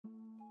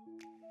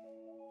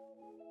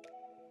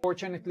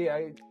Fortunately,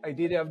 I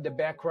did have the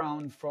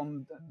background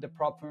from the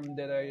prop firm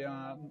that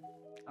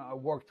I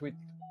worked with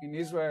in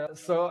Israel.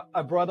 So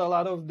I brought a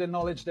lot of the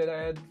knowledge that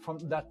I had from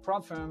that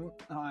prop firm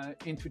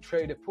into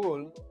Trade a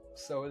Pool.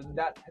 So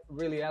that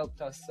really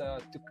helped us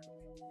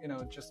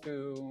just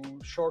to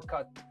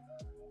shortcut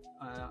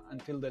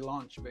until the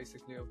launch,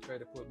 basically, of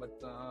Trade a Pool. But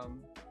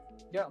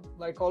yeah,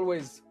 like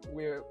always,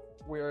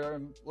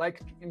 we're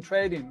like in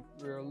trading,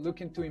 we're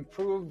looking to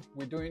improve.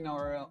 We're doing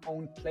our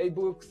own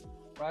playbooks,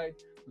 right?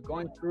 We're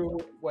going through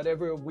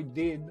whatever we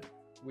did,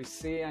 we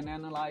see and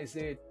analyze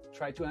it,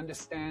 try to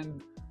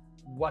understand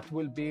what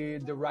will be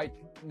the right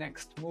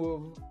next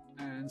move,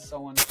 and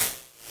so on.